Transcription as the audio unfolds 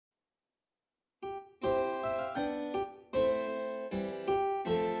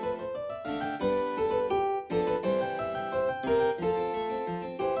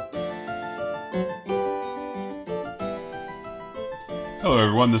Hello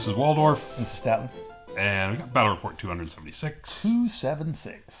everyone, this is Waldorf, This is Statler. and we got Battle Report 276.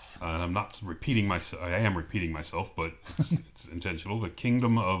 276. And I'm not repeating myself, I am repeating myself, but it's intentional. The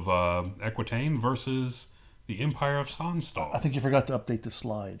Kingdom of Equitaine versus the Empire of Sonnstahl. I think you forgot to update the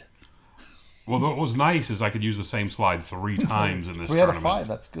slide. Well, what was nice is I could use the same slide 3 times in this 3 out tournament. of 5,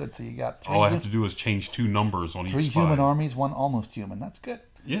 that's good. So you got 3. All I have to do is change 2 numbers on each slide. 3 human armies, 1 almost human. That's good.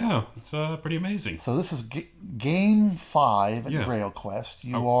 Yeah, it's pretty amazing. So this is game 5 at Grail Quest.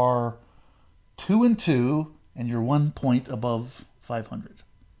 You are 2-2, and you're 1 point above 500.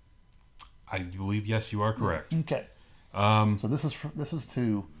 I believe, yes, you are correct. Okay. So this is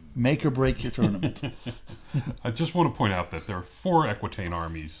to make or break your tournament. I just want to point out that there are 4 Equitaine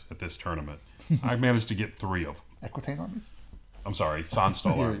armies at this tournament. I managed to get 3 of them. Equitaine armies? I'm sorry,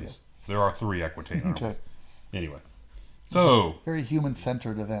 Sonnstahl armies. There are 3 Equitaine armies. Okay. Anyway, so Very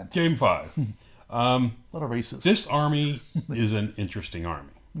human-centered event. game 5. A lot of races. This army is an interesting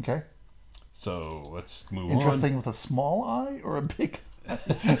army. Okay. So let's move Interesting with a small eye or a big eye?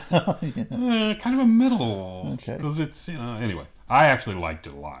 on. Kind of a middle. Okay. Because it's, anyway. I actually liked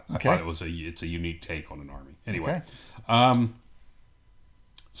it a lot. Okay. I thought it's a unique take on an army. Anyway. Okay.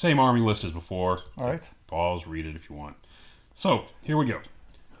 Same army list as before. All right. Pause, read it if you want. So, here we go.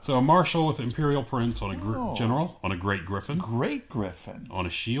 So, a marshal with Imperial Prince on a general on a Great Griffin. Great Griffin. On a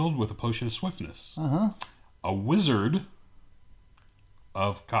shield with a potion of swiftness. Uh-huh. A wizard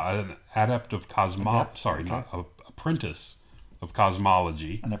of an adept of apprentice of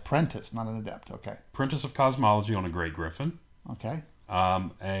cosmology. An apprentice, not an adept. Okay. Apprentice of cosmology on a Great Griffin. Okay.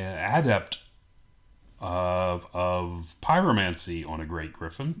 An adept of pyromancy on a Great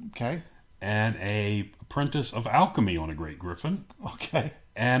Griffin. Okay. And a apprentice of alchemy on a Great Griffin. Okay.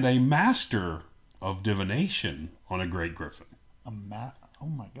 And a master of divination on a Great Griffin. Oh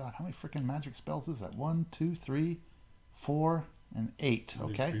my God! How many freaking magic spells is that? 1, 2, 3, 4, and 8.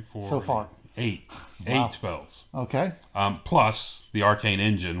 Okay. 3, 4, so far, 8. Wow. 8 spells. Okay. Plus the arcane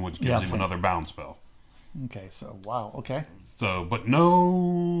engine, which gives him same. another bound spell. Okay. So wow. Okay. So, but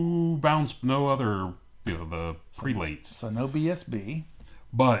no bounce, no other, the prelates. So no BSB,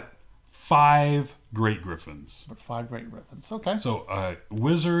 But 5 Great Griffins. but 5 Great Griffins. Okay. So a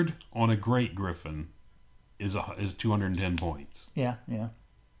wizard on a Great Griffin is 210 points. Yeah. Yeah.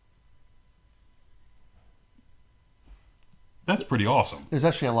 That's pretty awesome. There's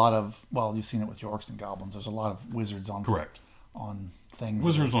actually a lot of you've seen it with your orcs and goblins. There's a lot of wizards on Correct. on things.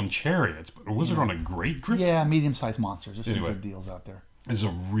 Wizards on chariots, but a wizard on a Great Griffin Yeah, medium-sized monsters. There's some Anyway. good deals out there. is a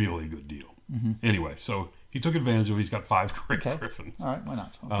really good deal. Anyway, so he took advantage of it. He's got 5 Great Okay. Griffins. All right. Why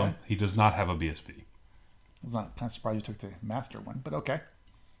not? Okay. He does not have a BSB. I was not kind of surprised you took the master one, but okay.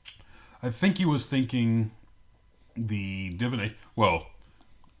 I think he was thinking the divination. Well,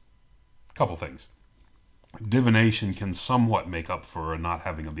 a couple things. Divination can somewhat make up for not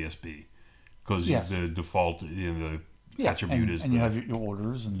having a BSB because Yes. the default, the attribute is and the you have your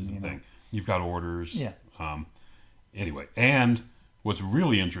orders and thing. You've got orders. Yeah. Anyway, and what's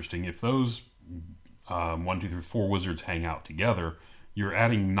really interesting, if those 1, 2, 3, 4 wizards hang out together, you're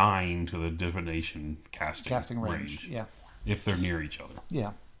adding 9 to the divination casting range. Yeah. if they're near each other.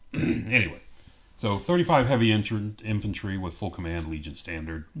 Yeah. Anyway, so 35 heavy infantry with full command, Legion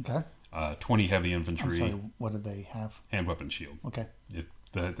standard. Okay. 20 heavy I'm infantry, sorry. What did they have? hand weapon shield. Okay.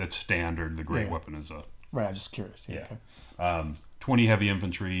 That's standard. The great Yeah. weapon is a Right. I'm just curious. Yeah. Yeah. Okay. 20 heavy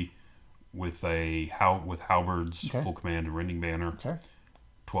infantry with with halberds, Okay. full command and rending banner. Okay.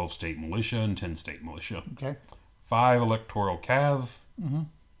 12 state militia and 10 state militia. Okay. 5 electoral cav.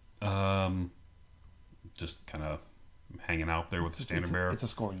 Mm-hmm. Just kind of hanging out there with the standard bearer. It's a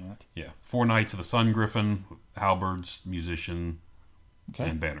scoring unit. Yeah. 4 knights of the Sun Griffin, halberds, musician, Okay.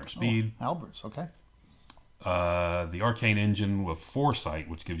 and banner speed. Halberds. Okay. The arcane engine with foresight,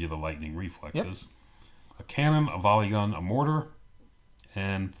 which gives you the lightning reflexes. A cannon, a volley gun, a mortar,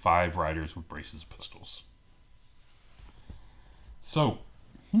 and 5 riders with braces of pistols. So,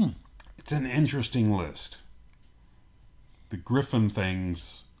 it's an interesting list. The griffin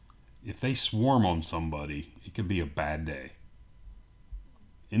things, if they swarm on somebody, it could be a bad day.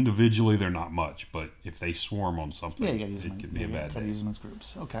 Individually, they're not much, but if they swarm on something, Yeah, you gotta use them. it could be a bad Gotta day. use them as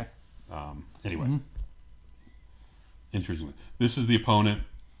groups. Okay. Anyway, interestingly, this is the opponent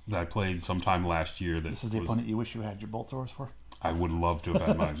that I played sometime last year. This is the opponent you wish you had your bolt throwers for. I would love to have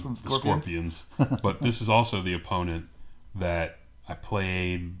had my Some scorpions, but this is also the opponent that I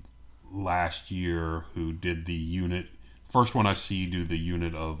played last year who did the unit. First one I see do the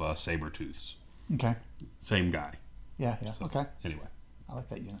unit of Sabertooths. Okay. Same guy. Yeah. Yeah. Okay. Anyway, I like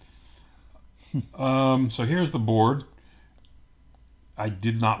that unit. so here's the board. I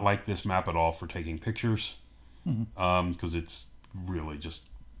did not like this map at all for taking pictures because it's really just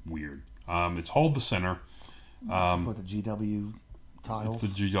weird. It's hold the center. What the GW tiles?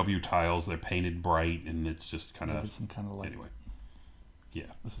 It's the GW tiles. They're painted bright, and it's just kind of some kind of like. Anyway, yeah.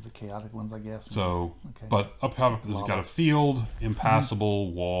 This is the chaotic ones, I guess. So, okay. But up top, it's got a field,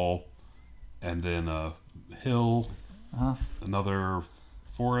 impassable wall, and then a hill, another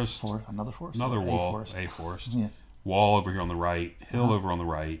forest, another forest, another wall, a forest, wall over here on the right, hill over on the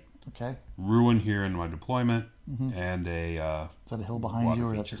right. Okay. Ruin here in my deployment, and a. Is that a hill behind you,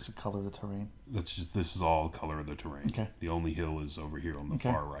 or that's just to color the terrain? This is all color of the terrain. Okay. The only hill is over here on the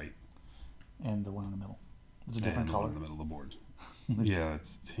far right. And the one in the middle. It's a different color. In the middle of the board. Yeah,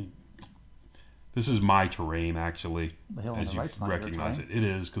 this is my terrain actually. The hill on the right's not your terrain. Recognize it. It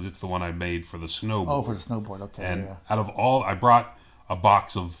is because it's the one I made for the snowboard. Oh, for the snowboard. Okay. And out of all, I brought a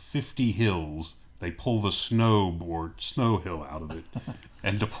box of 50 hills. They pull the snow hill out of it,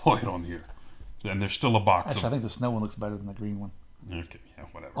 and deploy it on here. And there's still a box. Actually, I think the snow one looks better than the green one. Okay, yeah,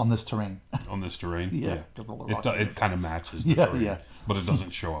 whatever. On this terrain. On this terrain, yeah. It kind of matches. The terrain, but it doesn't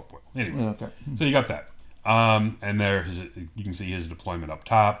show up well. Anyway, okay. So you got that. And there, you can see his deployment up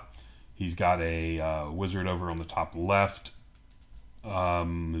top. He's got a wizard over on the top left.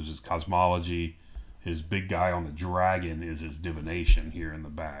 There's his cosmology. His big guy on the dragon is his divination here in the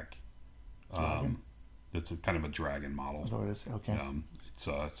back. It's kind of a dragon model. Oh, it is? Okay. It's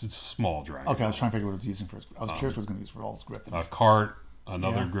a small dragon. Okay, I was trying to figure what it was using for. I was curious what it was going to use for all his griffins. A cart,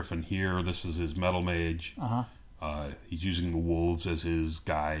 another griffin here. This is his metal mage. He's using the wolves as his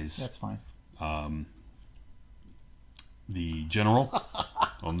guys. That's fine. The general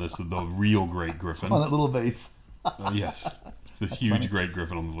on this is the real great griffin. On that little base. Yes. It's this huge great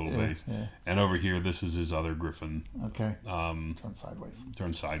griffin on the little base. Yeah. And over here, this is his other griffin. Okay. Turned sideways.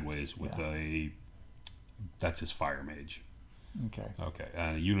 Turned sideways with that's his fire mage. Okay. Okay.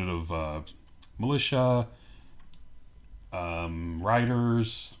 And a unit of militia,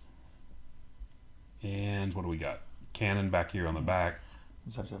 riders, and what do we got? Cannon back here on the back.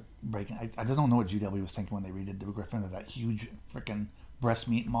 Just have to break in. I just don't know what GW was thinking when they redid the Griffin of that huge freaking breast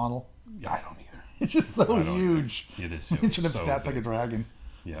meat model. Yeah, I don't either. It's just so huge. It is. It should have stats like a dragon.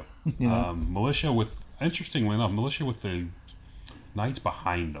 Yep. You know? Militia with, interestingly enough, militia with the knights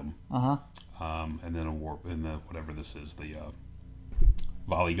behind them. And then a warp in the whatever this is, the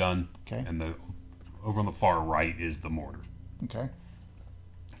volley gun. Okay. And the over on the far right is the mortar. Okay.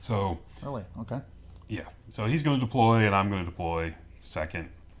 So. Really? Okay. Yeah. So he's going to deploy, and I'm going to deploy second.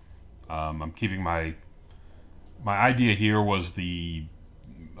 I'm keeping my idea here was the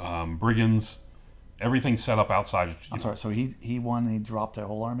brigands. Everything set up outside. I'm sorry. So he won and he dropped their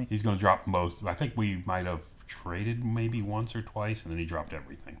whole army? He's going to drop most. I think we might have traded maybe once or twice, and then he dropped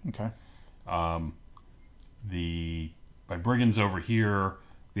everything. Okay. My brigands over here,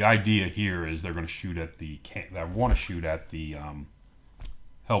 the idea here is they're going to shoot at the I want to shoot at the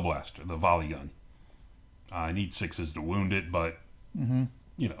Hellblaster, the volley gun. I need 6s to wound it, but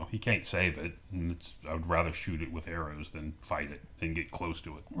you know, he can't save it, and I would rather shoot it with arrows than fight it and get close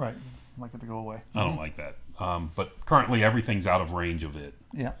to it. Right. I'd like it to go away. I don't like that. But currently everything's out of range of it.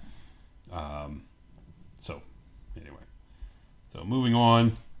 Yeah. So anyway, so moving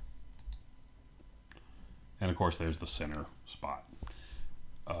on, and of course there's the center spot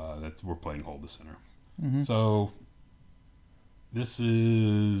that we're playing hold the center. So this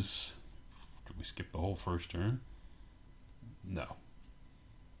is. Did we skip the whole first turn? No.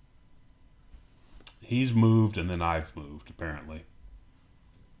 He's moved, and then I've moved, apparently.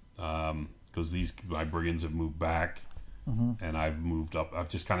 Because my brigands have moved back, and I've moved up. I'm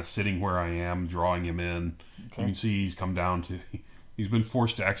just kind of sitting where I am, drawing him in. Okay. You can see he's come down to... He's been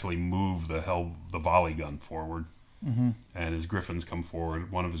forced to actually move the volley gun forward. And his griffins come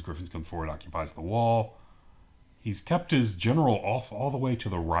forward. One of his griffins comes forward, occupies the wall. He's kept his general off all the way to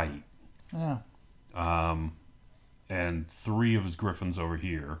the right. Yeah. And 3 of his griffins over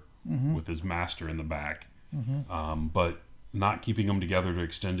here with his master in the back, but not keeping them together to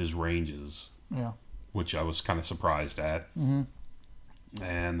extend his ranges. Yeah. Which I was kind of surprised at.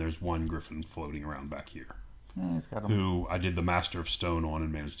 And there's 1 griffin floating around back here. Yeah, he's got him. Who I did the Master of Stone on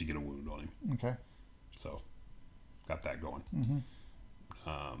and managed to get a wound on him. Okay. So, got that going.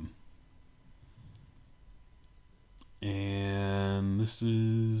 And this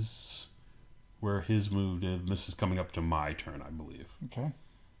is where his move is. This is coming up to my turn, I believe. Okay.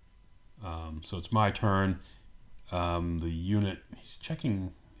 So it's my turn. The unit, he's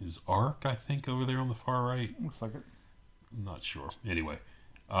checking his arc, I think, over there on the far right. Looks like it. I'm not sure. Anyway,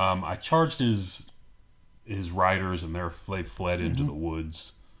 I charged his riders, and they fled into the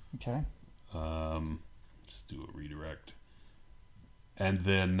woods. Okay. Let's do a redirect. And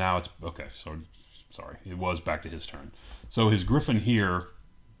then now it's... Okay, so sorry, it was back to his turn. So his Griffin here,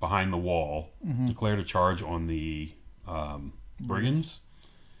 behind the wall, declared a charge on the brigands.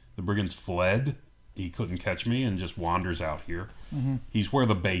 The brigands fled. He couldn't catch me and just wanders out here. He's where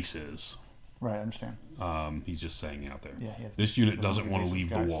the base is. Right, I understand. He's just staying out there. Yeah, this unit doesn't want to leave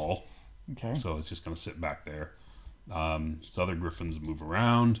the guys. wall. Okay. So it's just going to sit back there. His other Griffins move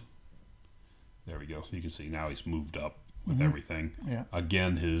around. There we go. You can see now he's moved up with everything. Yeah.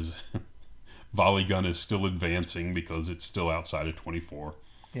 Again, his volley gun is still advancing because it's still outside of 24.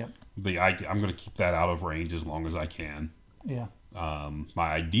 Yep. I'm going to keep that out of range as long as I can. Yeah.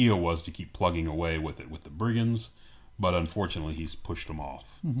 My idea was to keep plugging away with it with the brigands, but unfortunately he's pushed them off.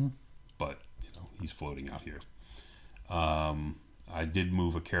 But he's floating out here. I did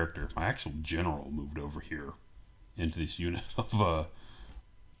move a character. My actual general moved over here into this unit of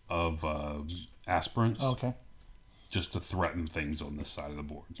aspirants. Okay. Just to threaten things on this side of the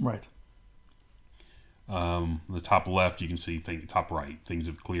board. Right. The top left, you can see top right, things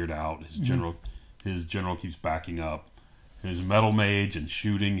have cleared out. His general keeps backing up. His metal mage and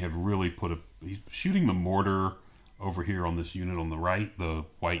shooting have really he's shooting the mortar over here on this unit on the right, the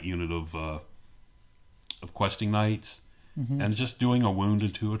white unit of questing knights, and just doing a wound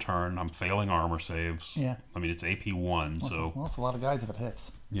into a turn. I'm failing armor saves. Yeah. I mean, it's AP 1, so Well, that's a lot of guys if it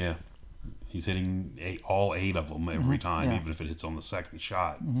hits. yeah. He's hitting all 8 of them every time, even if it hits on the second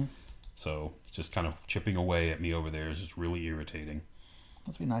shot. So just kind of chipping away at me over there is just really irritating.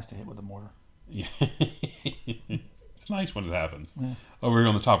 Must be nice to hit with a mortar. Yeah. It's nice when it happens. Yeah. Over here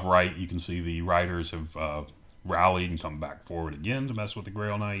on the top right, you can see the riders have rallied and come back forward again to mess with the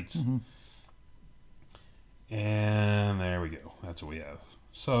Grail Knights. And there we go. That's what we have.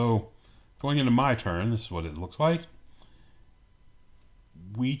 So going into my turn, this is what it looks like.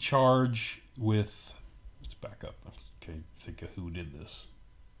 We charge with... Let's back up. Okay, think of who did this.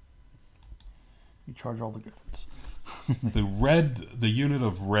 You charge all the Griffins. The unit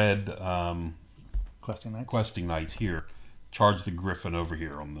of red questing knights here charge the Griffin over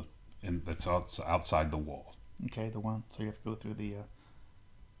here and that's outside the wall. Okay, the one. So you have to go through the.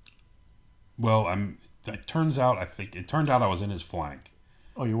 Well, it turned out I was in his flank.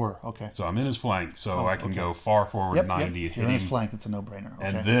 Oh, you were? Okay. So I'm in his flank, so I can go far forward 90. If you're in his flank, it's a no-brainer. Okay.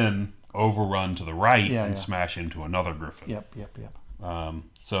 And then overrun to the right and smash into another Griffin. Yep.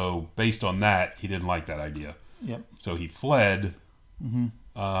 So based on that, he didn't like that idea. Yep. So he fled.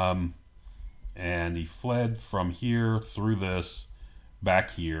 And he fled from here through this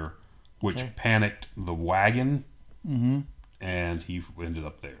back here, which panicked the wagon. And he ended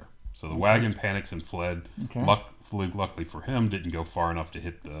up there. So the wagon panics and fled. Luckily for him, didn't go far enough to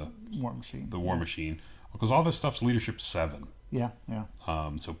hit the war machine. Machine, because all this stuff's leadership 7. Yeah.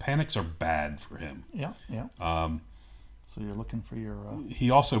 So panics are bad for him. Yeah. So you're looking for your.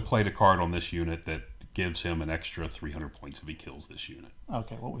 He also played a card on this unit that gives him an extra 300 points if he kills this unit.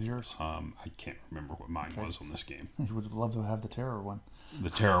 Okay, what was yours? I can't remember what mine was on this game. You would love to have the terror one. The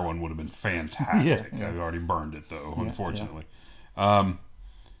terror one would have been fantastic. I've already burned it though, unfortunately.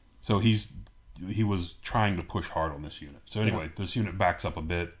 So he was trying to push hard on this unit. So anyway, this unit backs up a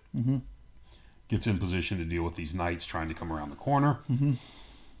bit, gets in position to deal with these knights trying to come around the corner.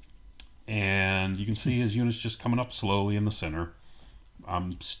 And you can see his units just coming up slowly in the center.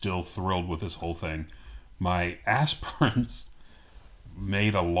 I'm still thrilled with this whole thing. My aspirants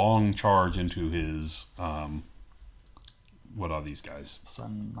made a long charge into his what are these guys?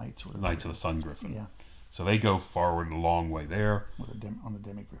 Sun Knights. Knights of the Sun Griffin. Yeah. So they go forward a long way there. On the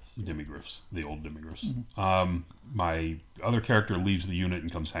demigriffs. Demigriffs, the old demigriffs. My other character leaves the unit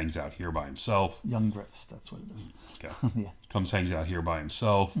and hangs out here by himself. Young griffs, that's what it is. Okay. Hangs out here by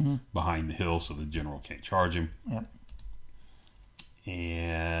himself behind the hill so the general can't charge him. Yep.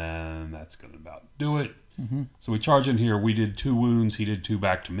 And that's going to about do it. So we charge in here. We did 2 wounds. He did 2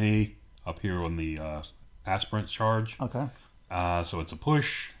 back to me up here on the aspirants charge. Okay. So it's a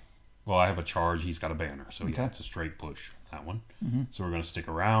push. Well, I have a charge. He's got a banner. So it's a straight push, that one. So we're going to stick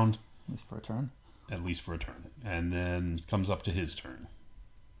around. At least for a turn. At least for a turn. And then it comes up to his turn.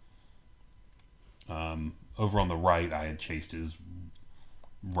 Over on the right, I had chased his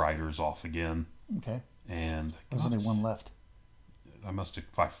riders off again. Okay. And there's only 1 left.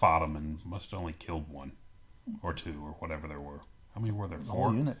 I fought him and must have only killed 1 or 2 or whatever there were. How many were there? 4? The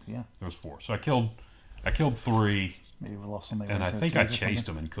whole unit, yeah. There was 4. So I killed 3. Maybe we lost somebody. And I think I chased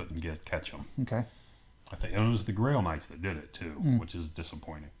him and couldn't catch him. Okay. And it was the Grail Knights that did it too, which is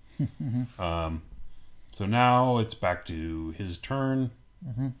disappointing. So now it's back to his turn.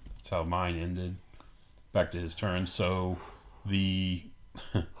 That's how mine ended. Back to his turn. So the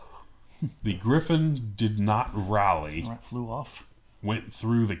Griffin did not rally. Flew off. went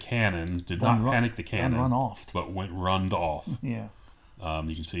through the cannon, did not panic the cannon, run off, but runned off. Yeah.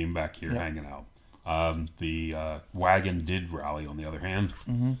 You can see him back here hanging out. The wagon did rally, on the other hand,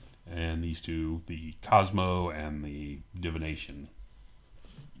 and these two, the Cosmo and the Divination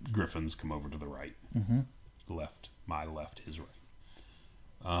Griffins, come over to the right. Left, my left, his right.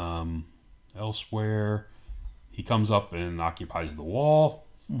 Elsewhere, he comes up and occupies the wall,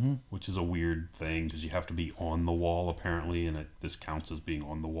 which is a weird thing because you have to be on the wall apparently, and this counts as being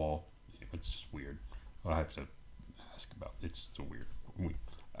on the wall. It's just weird. I'll have to ask about it. It's so weird.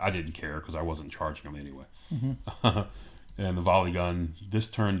 I didn't care because I wasn't charging him anyway. And the volley gun this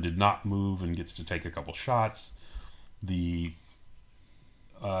turn did not move and gets to take a couple shots. The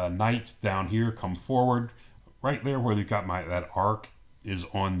knights down here come forward. Right there where they've got that arc is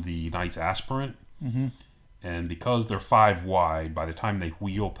on the knight's aspirant. And because they're 5 wide, by the time they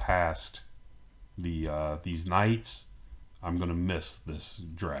wheel past these knights, I'm going to miss this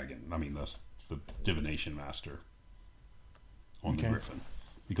dragon. I mean, the Divination Master on the Griffin.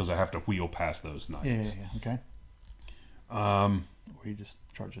 Because I have to wheel past those knights. Yeah. Okay. Or you just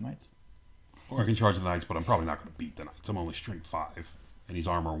charge the knights. Or I can charge the knights, but I'm probably not going to beat the knights. I'm only strength 5, and he's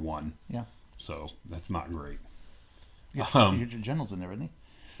armor 1. Yeah. So that's not great. You get your generals in there, isn't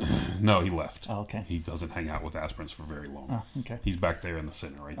he? No, he left. Oh, okay. He doesn't hang out with aspirants for very long. Oh, okay. He's back there in the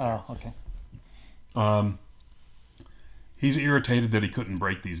center right there. Oh, okay. He's irritated that he couldn't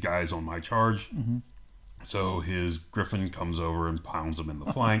break these guys on my charge. So his Griffin comes over and pounds them in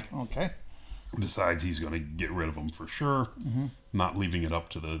the flank. Okay. Decides he's going to get rid of them for sure, not leaving it up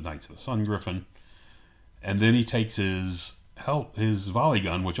to the Knights of the Sun Griffin. And then he takes his volley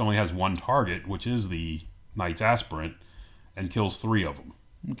gun, which only has 1 target, which is the Knight's aspirant, and kills 3 of them.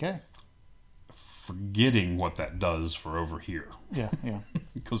 Okay. Forgetting what that does for over here. Yeah.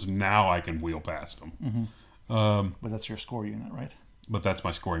 Because now I can wheel past them. But that's your score unit, right? But that's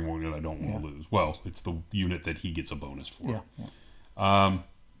my scoring unit I don't want to lose. Well, it's the unit that he gets a bonus for. Yeah.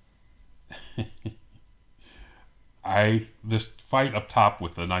 This fight up top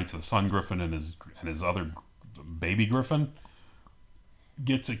with the Knights of the Sun Griffin and his other baby Griffin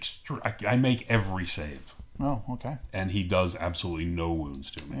gets I make every save. Oh, okay. And he does absolutely no wounds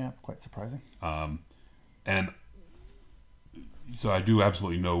to me. Yeah, that's quite surprising. And so I do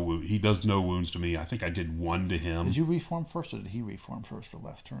absolutely no. He does no wounds to me. I think I did 1 to him. Did you reform first, or did he reform first the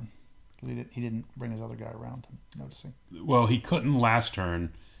last turn? Because he didn't bring his other guy around. I'm noticing. Well, he couldn't last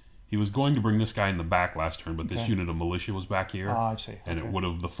turn. He was going to bring this guy in the back last turn, but this unit of militia was back here. I see. And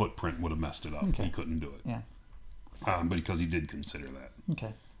the footprint would have messed it up. He couldn't do it. Yeah. But because he did consider that.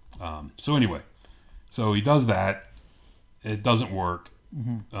 Okay. So anyway, so he does that. It doesn't work.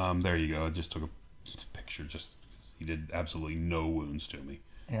 There you go. I just took a picture. He did absolutely no wounds to me.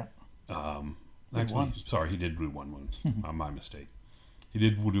 Yeah. Actually, sorry, he did do 1 wound. My mistake. He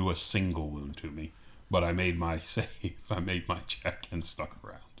did do a single wound to me, but I made my save. I made my check and stuck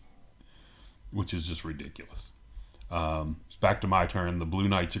around, which is just ridiculous. Back to my turn. The blue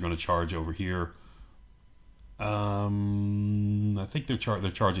knights are going to charge over here. I think they're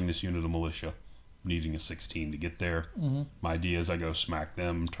charging this unit of militia, needing a 16 to get there. My idea is I go smack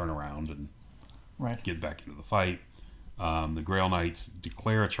them, turn around, and get back into the fight. The Grail Knights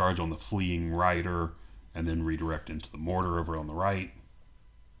declare a charge on the fleeing rider and then redirect into the mortar over on the right.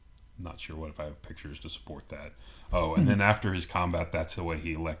 Not sure if I have pictures to support that. Oh, and then after his combat, that's the way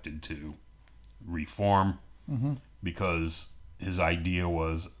he elected to reform, because his idea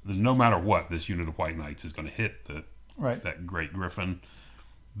was that no matter what, this unit of White Knights is going to hit that Great Griffin.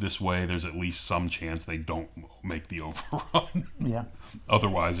 This way, there's at least some chance they don't make the overrun. Yeah.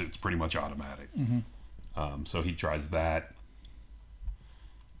 Otherwise, it's pretty much automatic. So he tries that.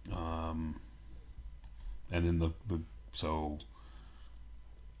 And then so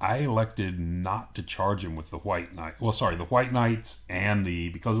I elected not to charge him with the White Knight. Well, sorry, the White Knights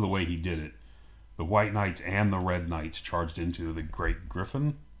because of the way he did it, the White Knights and the Red Knights charged into the Great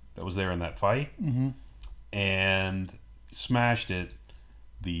Griffin that was there in that fight and smashed it.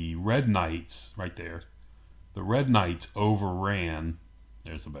 The Red Knights, right there, the Red Knights overran.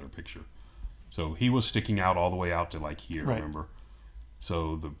 There's a better picture. So he was sticking out all the way out to like here, remember?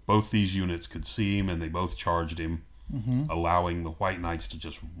 So both these units could see him, and they both charged him, allowing the White Knights to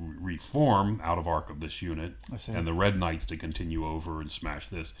just reform out of arc of this unit, and the Red Knights to continue over and smash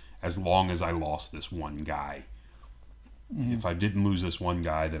this, as long as I lost this 1 guy. If I didn't lose this 1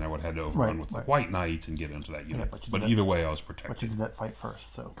 guy, then I would have had to overrun with the White Knights and get into that unit. Yeah, but either way, I was protected. But you did that fight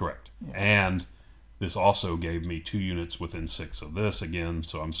first, so. Correct. Yeah. And this also gave me 2 units within 6 of this again,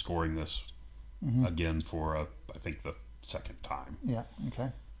 so I'm scoring this again for, I think, the 2nd time. Yeah,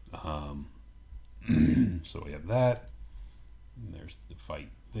 okay. So we have that. And there's the fight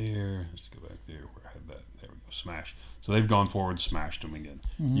there. Let's go back there where I had that. There we go. Smash. So they've gone forward, smashed him again.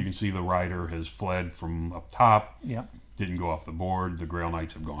 You can see the rider has fled from up top. Yeah. Didn't go off the board. The Grail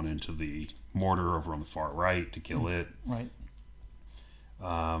Knights have gone into the mortar over on the far right to kill it. Right.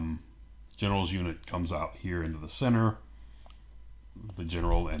 General's unit comes out here into the center. The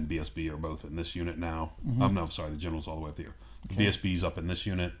General and BSB are both in this unit now. No, sorry, the General's all the way up here. The BSB's up in this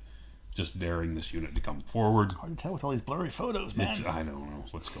unit, just daring this unit to come forward. Hard to tell with all these blurry photos, man. I don't know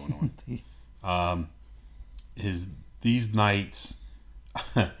what's going on. These knights,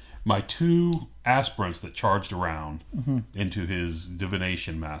 my two aspirants that charged around into his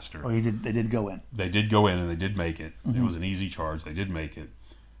divination master. Oh, they did go in. They did go in and they did make it. It was an easy charge. They did make it.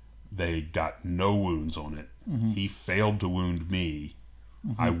 They got no wounds on it. He failed to wound me.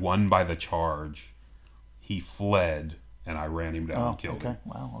 I won by the charge. He fled, and I ran him down and killed him.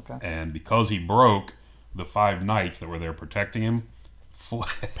 Wow, okay. And because he broke, the 5 knights that were there protecting him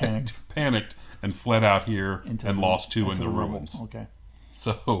panicked and fled out here and lost 2 in the ruins. Okay.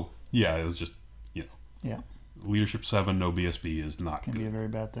 So, yeah, it was just, Yeah. Leadership 7, no BSB is not Can good. be a very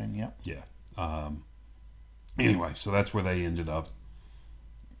bad thing, yep. Yeah. Anyway, so that's where they ended up.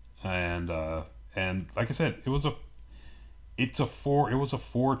 And like I said, it was a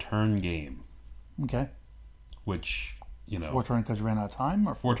 4-turn game, Okay. which, 4 turns because you ran out of time?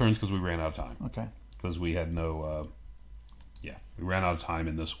 Or 4 turns because we ran out of time. Okay. Because we had no, we ran out of time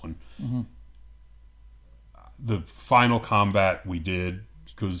in this one. The final combat we did,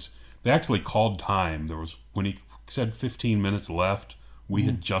 because they actually called time. There was, when he said 15 minutes left, we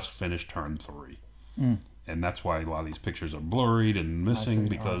had just finished turn 3. And that's why a lot of these pictures are blurred and missing,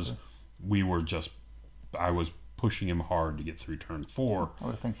 because I was pushing him hard to get through turn 4. I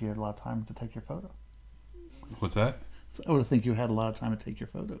would think you had a lot of time to take your photo. What's that? I would think you had a lot of time to take your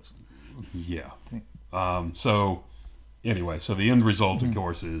photos. Yeah. So anyway, so the end result, of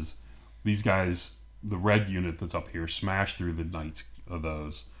course, is these guys, the red unit that's up here, smashed through the knights of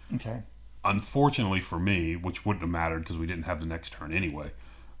those. Okay. Unfortunately for me, which wouldn't have mattered because we didn't have the next turn anyway,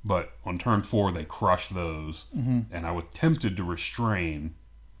 but on turn 4 they crushed those, and I was tempted to restrain,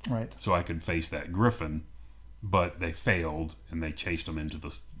 right, so I could face that griffin, but they failed and they chased them into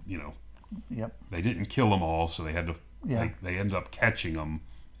the, Yep. they didn't kill them all, so they had to. Yeah. They ended up catching them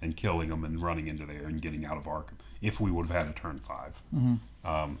and killing them and running into there and getting out of Arkham. If we would have had a turn 5,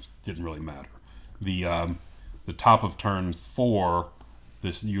 didn't really matter. The top of turn 4,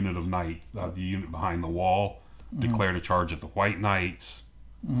 this unit of knight, the unit behind the wall, declared a charge at the white knights.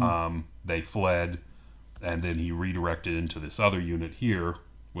 They fled, and then he redirected into this other unit here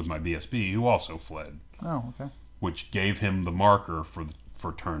with my BSB, who also fled. Oh, okay. Which gave him the marker for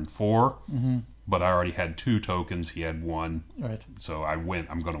turn 4. But I already had 2 tokens. He had 1. Right. So I'm going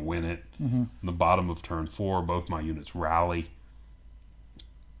to win it. In the bottom of turn 4, both my units rally,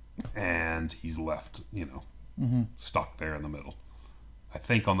 and he's left, stuck there in the middle. I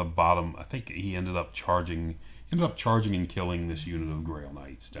think on the bottom, he ended up charging and killing this unit of Grail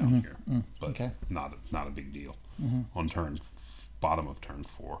Knights down here, but Okay. not a big deal on bottom of turn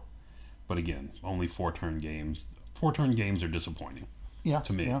 4. But again, only 4-turn games. 4-turn games are disappointing. Yeah.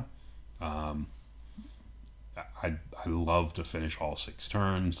 To me. Yeah. I love to finish all 6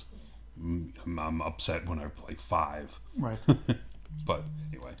 turns. I'm upset when I play 5. Right. But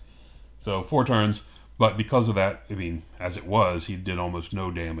anyway, so 4 turns. But because of that, as it was, he did almost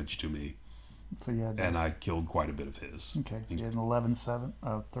no damage to me. So you had. And I killed quite a bit of his. Okay. So you had an 11-7,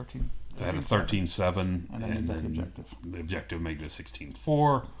 13. I had a 13-7, and then you got the objective. The objective made it a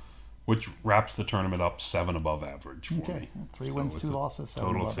 16-4, which wraps the tournament up 7 above average for me. 3 wins, 2 losses, 7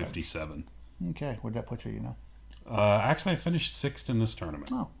 total of above 57. Average. Okay, where'd that put you? Actually, I finished 6th in this tournament.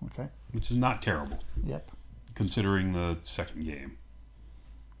 Oh, okay. Which is not terrible. Yep. Considering the second game.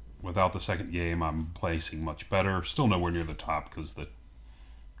 Without the second game, I'm placing much better. Still nowhere near the top because the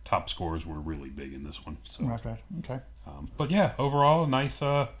top scores were really big in this one. So. Right. Okay. But yeah, overall, nice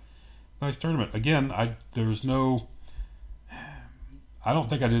tournament. Again, I don't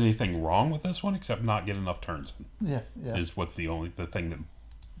think I did anything wrong with this one except not get enough turns in. Yeah. Is what's the thing that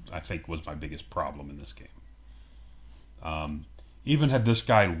I think was my biggest problem in this game. Even had this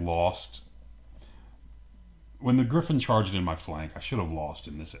guy lost, when the Griffin charged in my flank, I should have lost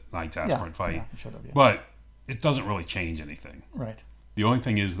in this Knight's Aspirant fight. Yeah, you should have, yeah. But it doesn't really change anything. Right. The only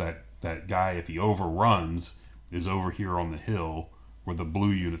thing is that guy, if he overruns, is over here on the hill where the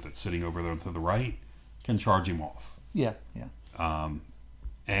blue unit that's sitting over there to the right can charge him off. Yeah.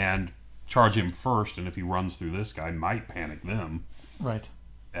 And charge him first, and if he runs through this guy, might panic them. Right.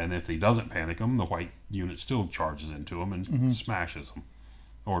 And if he doesn't panic them, the white unit still charges into him and smashes them.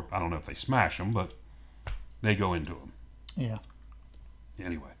 Or I don't know if they smash them, but they go into him. Yeah.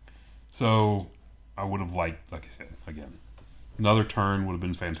 Anyway, so I would have liked, like I said, again, another turn would have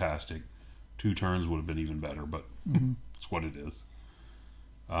been fantastic. 2 turns would have been even better, but it's what it is.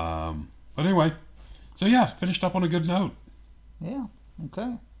 But anyway, so yeah, finished up on a good note. Yeah.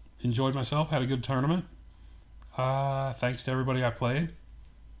 Okay. Enjoyed myself, had a good tournament. Thanks to everybody I played.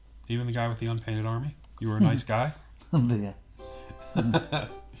 Even the guy with the unpainted army. You were a nice guy. Yeah. And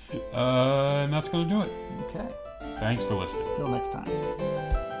that's going to do it. Okay. Thanks for listening. Till next time.